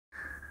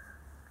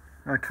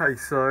Okay,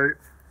 so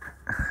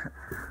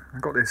I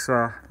got this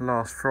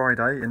last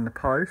Friday in the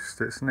post.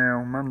 It's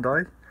now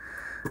Monday,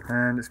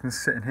 and it's been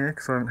sitting here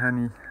because I haven't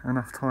had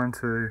enough time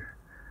to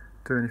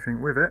do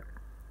anything with it.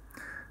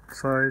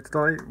 So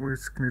today we're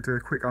just going to do a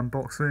quick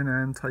unboxing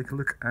and take a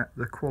look at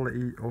the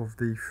quality of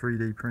the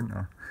 3D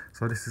printer.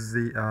 So this is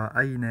the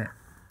Anet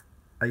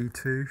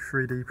A2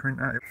 3D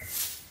printer.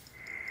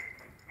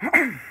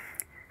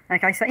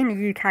 Okay, so in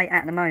the UK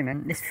at the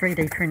moment, this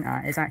 3D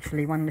printer is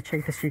actually one of the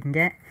cheapest you can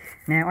get.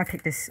 Now, I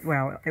picked this,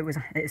 well,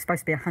 it's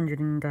supposed to be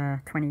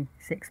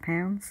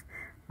 £126,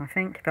 I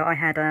think, but I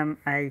had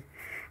a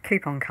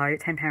coupon code,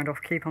 £10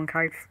 off coupon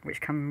code,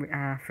 which come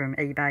from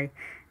eBay.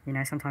 You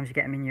know, sometimes you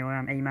get them in your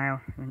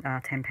email,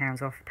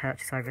 £10 off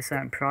purchase over a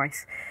certain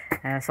price.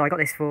 So I got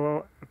this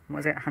for, what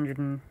was it,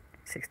 £116.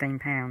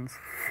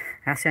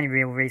 That's the only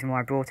real reason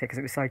why I bought it, because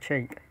it was so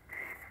cheap.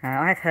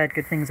 I have heard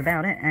good things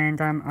about it, and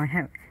I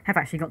have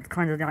actually got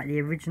kind of like the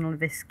original of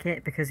this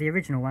kit, because the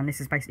original one, this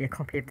is basically a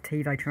copy of the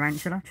Tevo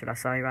Tarantula.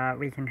 So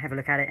we can have a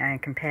look at it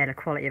and compare the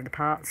quality of the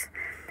parts,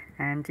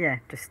 and yeah,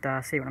 just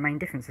see what the main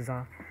differences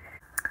are.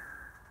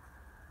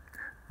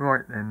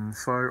 Right then,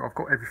 so I've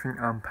got everything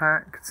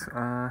unpacked.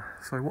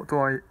 So what do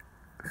I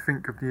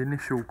think of the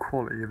initial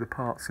quality of the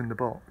parts in the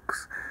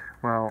box?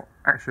 Well,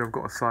 actually I've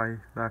got to say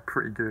they're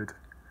pretty good.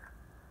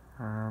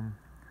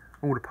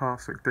 All the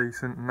parts look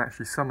decent, and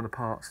actually some of the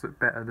parts look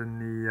better than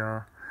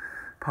the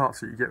parts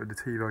that you get with the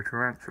Tevo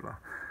Tarantula.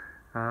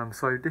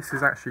 So this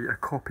is actually a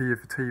copy of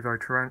the Tevo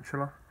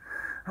Tarantula.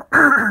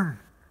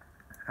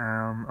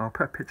 I'll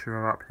put a picture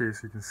of it up here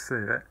so you can see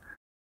it.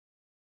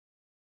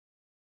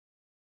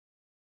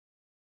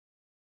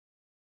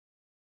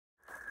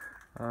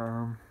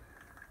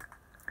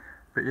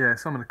 But yeah,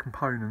 some of the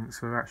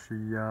components are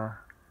actually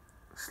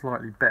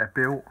slightly better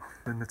built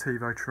than the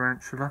Tevo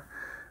Tarantula.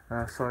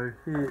 So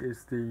here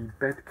is the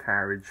bed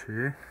carriage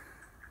here.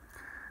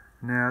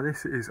 Now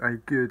this is a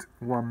good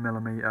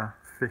 1mm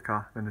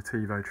thicker than the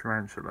Tevo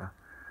Tarantula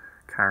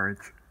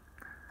carriage,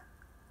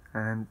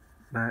 and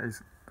that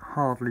is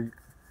hardly,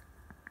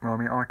 well, I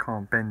mean, I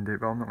can't bend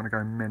it, but I'm not going to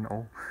go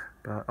mental,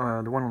 but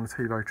the one on the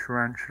Tevo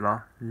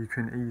Tarantula, you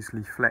can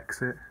easily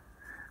flex it,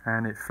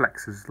 and it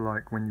flexes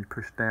like when you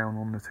push down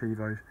on the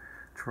Tevo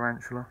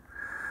Tarantula.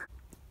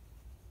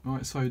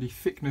 Right, so the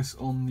thickness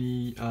on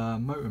the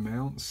motor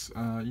mounts,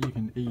 you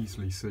can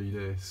easily see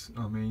this.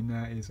 I mean,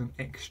 that is an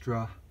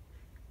extra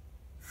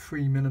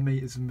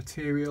 3mm of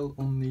material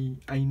on the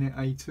Anet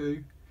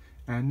A2,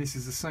 and this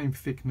is the same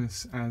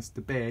thickness as the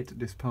bed,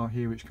 this part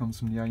here, which comes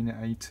from the Anet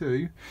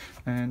A2.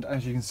 And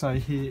as you can see,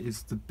 here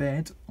is the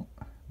bed,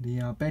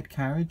 the bed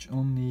carriage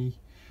on the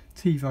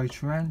Tevo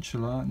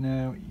Tarantula.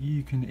 Now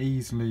you can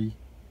easily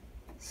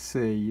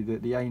see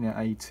that the Anet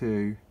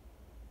A2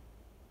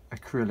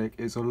 acrylic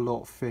is a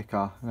lot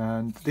thicker,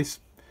 and this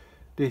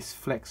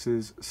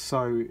flexes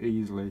so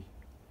easily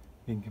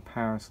in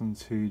comparison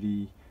to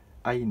the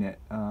Anet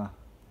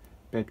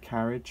bed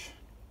carriage.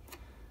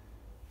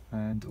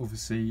 And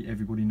obviously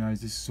everybody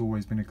knows this has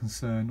always been a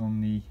concern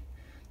on the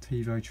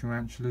Tevo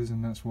Tarantulas,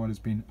 and that's why there's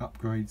been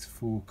upgrades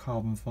for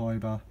carbon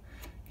fibre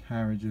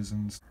carriages.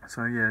 And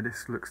so yeah,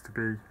 this looks to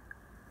be,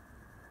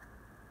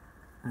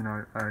 you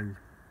know, a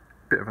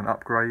bit of an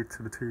upgrade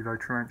to the Tevo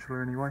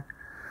Tarantula anyway.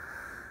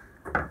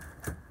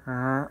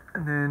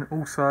 And then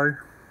also,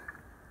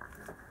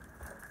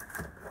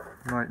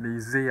 like the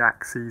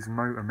Z-axis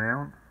motor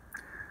mount.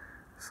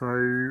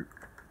 So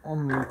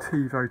on the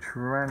Tevo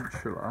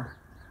Tarantula,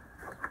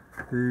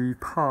 the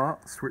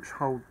parts which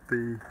hold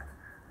the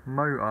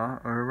motor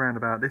are around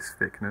about this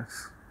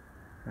thickness,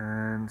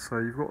 and so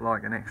you've got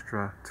like an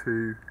extra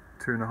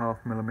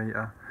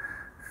 2.5mm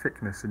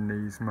thickness in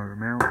these motor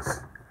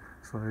mounts.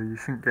 So you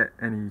shouldn't get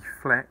any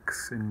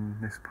flex in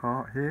this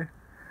part here,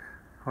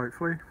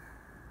 hopefully.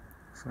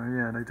 So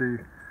yeah, they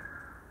do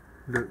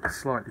look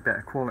slightly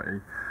better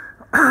quality.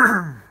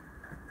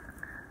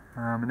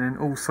 And then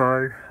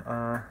also,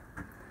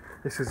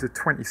 this is the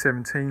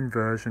 2017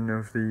 version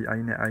of the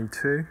Anet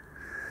A2,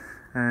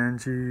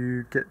 and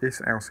you get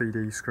this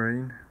LCD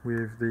screen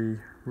with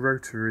the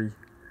rotary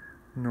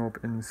knob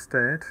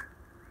instead.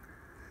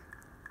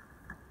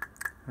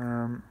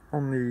 On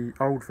the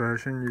old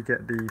version you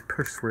get the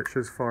push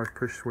switches, 5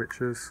 push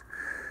switches,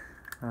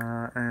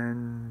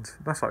 and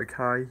that's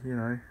okay, you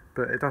know,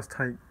 but it does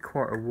take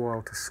quite a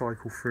while to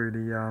cycle through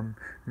the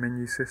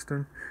menu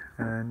system,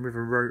 and with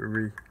a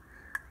rotary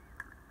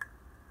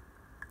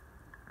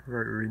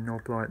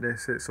knob like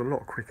this, it's a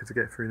lot quicker to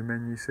get through the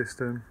menu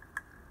system,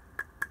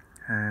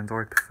 and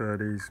I prefer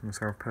these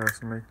myself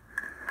personally.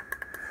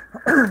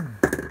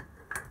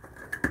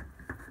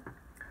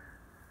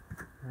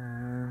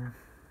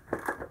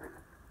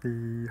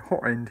 The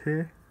hot end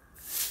here,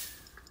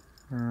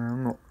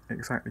 I'm not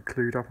exactly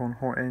clued up on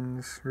hot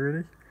ends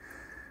really.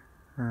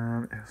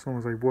 As long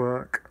as they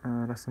work,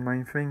 that's the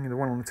main thing. The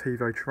one on the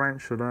Tevo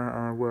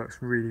Tarantula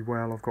works really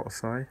well, I've got to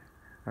say.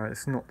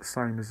 It's not the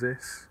same as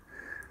this.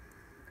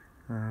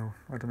 I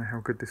don't know how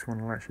good this one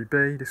will actually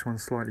be. This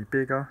one's slightly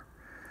bigger,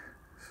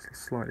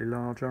 slightly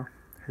larger,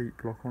 heat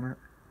block on it.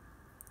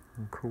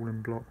 or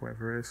cooling block,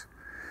 whatever it is.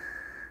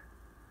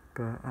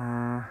 But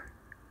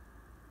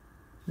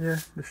yeah,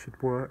 this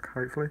should work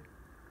hopefully.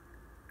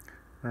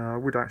 I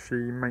would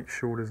actually make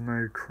sure there's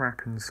no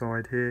crap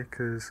inside here,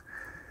 because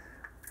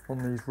on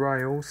these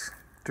rails,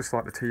 just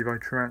like the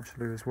Tevo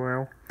Tarantula as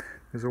well,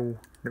 there's all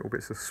little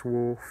bits of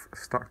swarf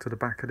stuck to the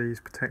back of these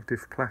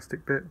protective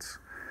plastic bits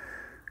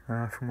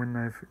from when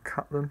they've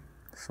cut them.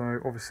 So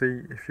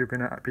obviously if you're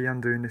going to be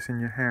undoing this in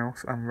your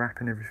house,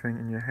 unwrapping everything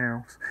in your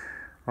house,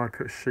 I'd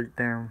put a sheet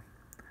down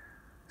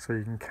so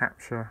you can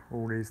capture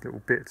all these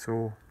little bits,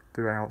 or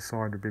do it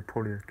outside would be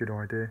probably a good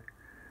idea.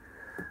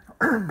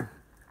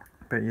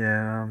 But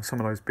yeah, some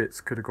of those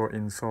bits could have got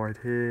inside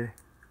here,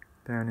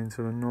 down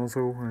into the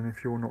nozzle, and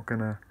if you're not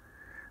going to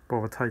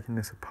bother taking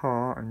this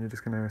apart and you're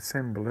just going to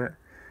assemble it,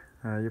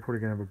 you're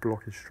probably going to have a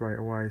blockage straight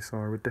away. So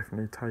I would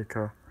definitely take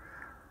a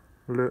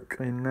look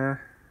in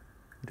there.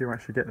 You do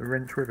actually get the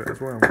wrench with it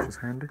as well, which is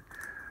handy.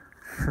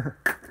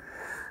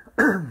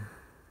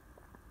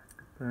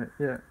 But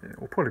yeah,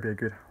 it will probably be a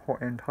good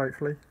hot end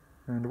hopefully,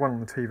 and the one on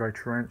the Tevo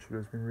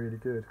Tarantula has been really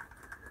good.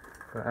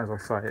 But as I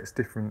say, it's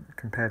different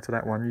compared to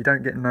that one. You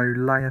don't get no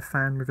layer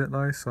fan with it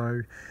though,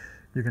 so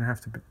you're going to have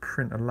to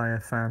print a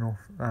layer fan off.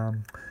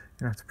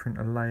 You have to print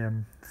a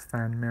layer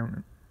fan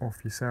mount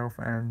off yourself,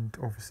 and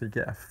obviously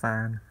get a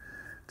fan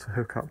to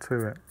hook up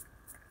to it.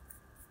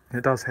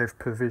 It does have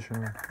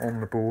provision on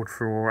the board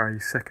for a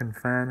second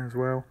fan as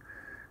well.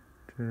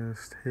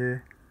 Just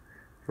here,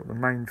 you've got the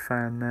main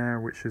fan there,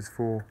 which is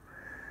for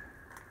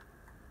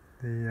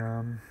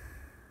the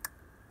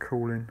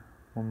cooling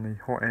on the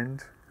hot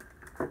end.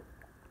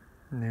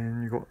 And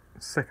then you've got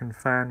the second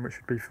fan, which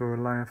would be for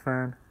a layer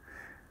fan.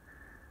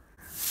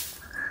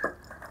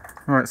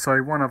 Right,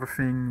 so one other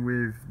thing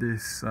with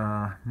this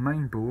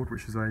main board,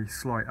 which is a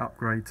slight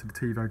upgrade to the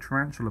Tevo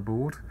Tarantula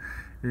board,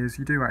 is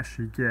you do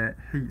actually get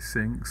heat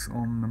sinks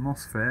on the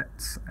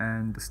MOSFETs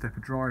and the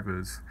stepper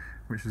drivers,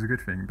 which is a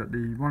good thing. But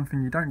the one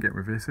thing you don't get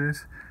with this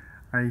is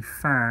a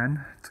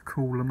fan to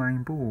cool the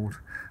main board.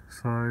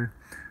 So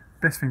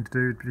best thing to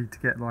do would be to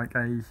get like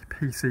a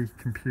PC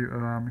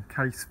computer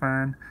case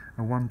fan,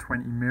 a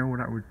 120mm.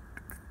 That would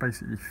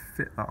basically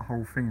fit that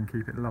whole thing and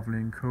keep it lovely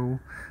and cool,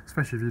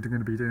 especially if you're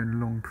going to be doing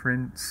long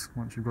prints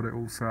once you've got it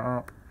all set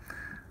up.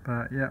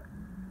 But yeah,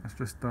 that's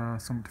just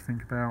something to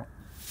think about.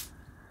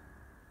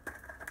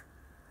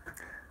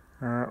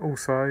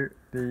 Also,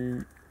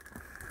 the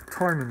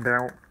timing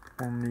belt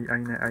on the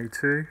Anet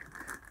A2,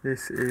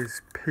 this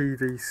is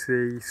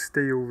PVC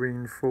steel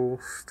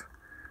reinforced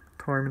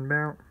timing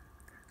belt,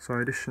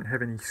 so this shouldn't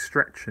have any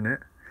stretch in it,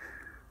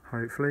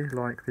 hopefully,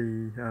 like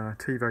the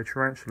Tevo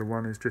Tarantula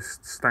one is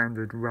just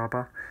standard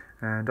rubber,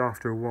 and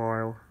after a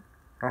while,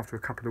 after a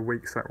couple of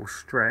weeks, that will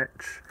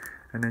stretch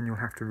and then you'll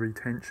have to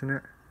retension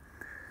it.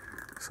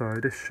 So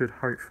this should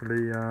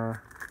hopefully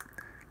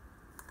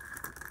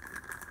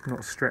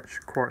not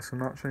stretch quite so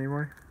much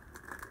anyway.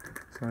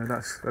 So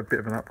that's a bit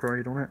of an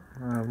upgrade on it.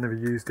 I've never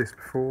used this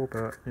before,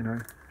 but you know,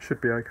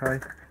 should be okay.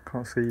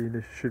 Can't see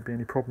there should be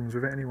any problems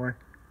with it anyway.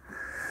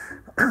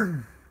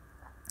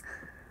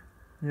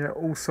 Yeah,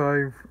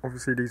 also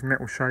obviously these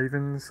metal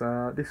shavings,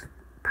 this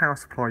power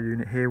supply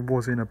unit here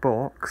was in a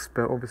box,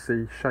 but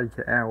obviously shake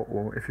it out,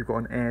 or if you've got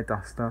an air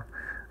duster,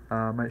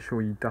 make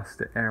sure you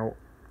dust it out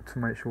to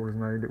make sure there's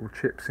no little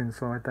chips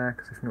inside there,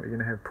 because if not you're going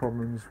to have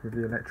problems with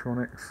the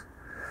electronics.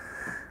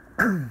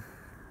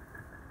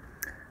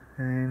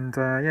 And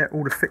yeah,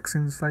 all the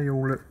fixings, they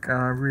all look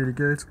really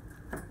good.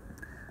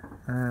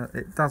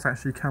 It does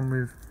actually come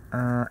with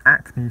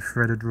Acme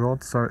threaded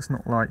rod, so it's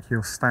not like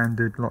your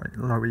standard, like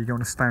where you go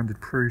on a standard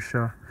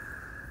Prusa.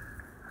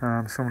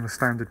 Some of the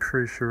standard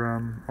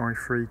Prusa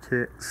i3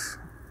 kits,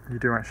 you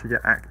do actually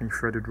get Acme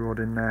threaded rod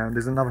in there. And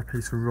there's another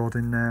piece of rod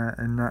in there,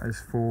 and that is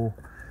for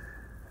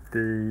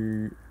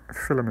the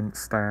filament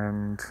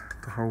stand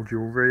to hold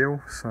your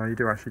reel, so you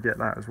do actually get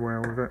that as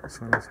well with it,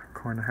 so that's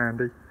kind of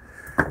handy.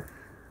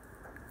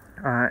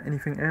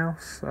 Anything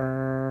else?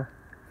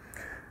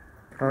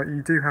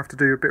 You do have to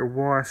do a bit of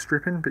wire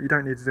stripping, but you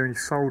don't need to do any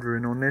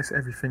soldering on this.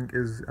 Everything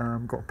is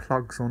got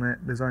plugs on it.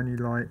 There's only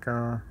like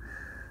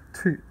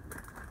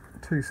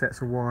two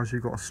sets of wires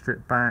you've got to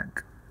strip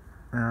back.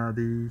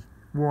 The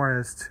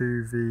wires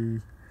to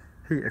the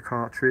heater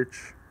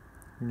cartridge,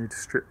 you need to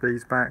strip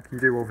these back. You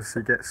do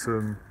obviously get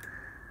some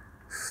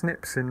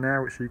snips in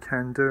there which you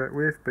can do it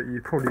with, but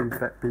you'd probably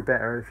be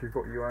better if you've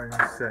got your own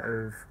set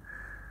of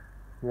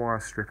wire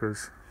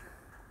strippers.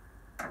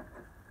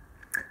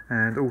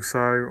 And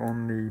also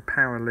on the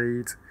power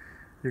lead,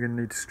 you're going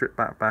to need to strip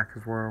that back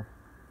as well.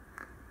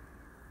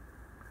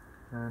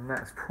 And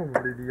that's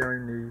probably the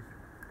only,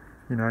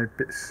 you know,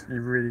 bits you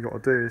really got to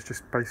do, is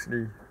just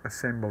basically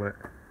assemble it.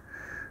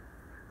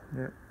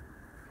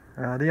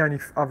 Yeah. The only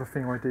other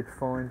thing I did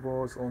find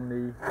was on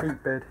the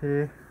heat bed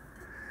here.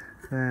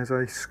 There's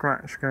a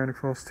scratch going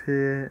across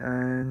here,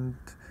 and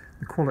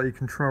the quality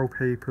control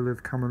people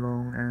have come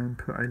along and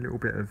put a little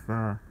bit of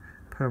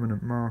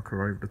permanent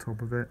marker over the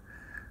top of it,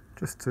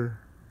 just to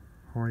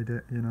hide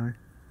it, you know.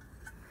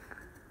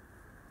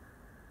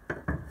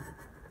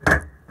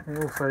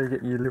 And also you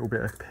get your little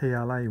bit of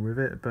PLA with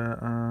it, but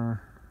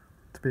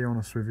to be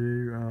honest with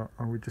you,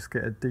 I would just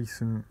get a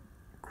decent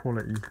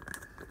quality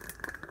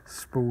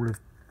spool of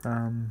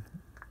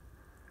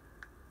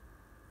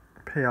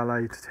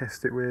PLA to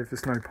test it with.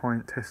 There's no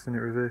point testing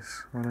it with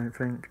this, I don't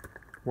think.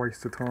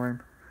 Waste of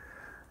time.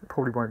 It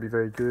probably won't be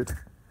very good.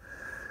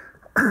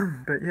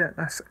 But yeah,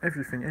 that's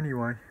everything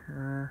anyway.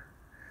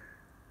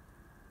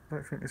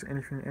 Don't think there's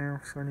anything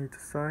else I need to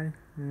say.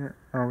 Yeah.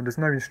 Oh, there's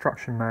no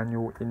instruction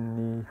manual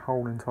in the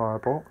whole entire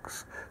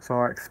box, so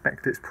I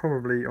expect it's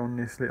probably on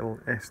this little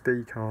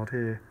SD card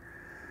here,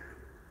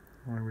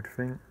 I would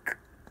think,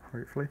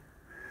 hopefully.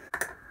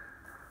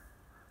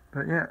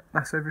 But yeah,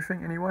 that's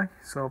everything anyway,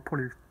 so I've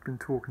probably been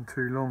talking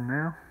too long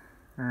now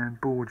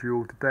and bored you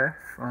all to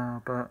death,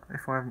 but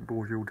if I haven't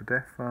bored you all to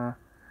death,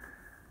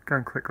 go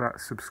and click that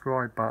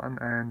subscribe button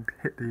and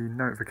hit the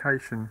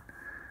notification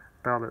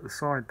bell at the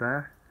side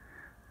there.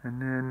 And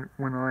then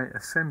when I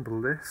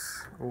assemble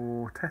this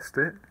or test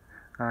it,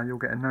 you'll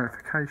get a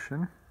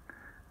notification,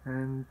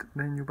 and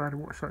then you'll be able to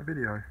watch that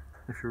video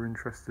if you're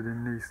interested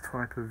in these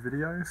type of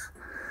videos.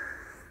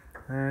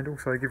 And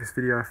also give this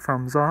video a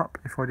thumbs up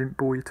if I didn't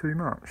bore you too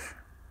much.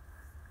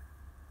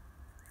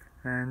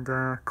 And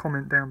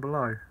comment down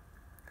below.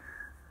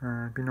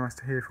 It'd be nice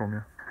to hear from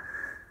you.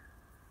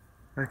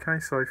 Okay,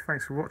 so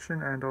thanks for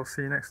watching, and I'll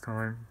see you next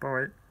time.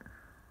 Bye.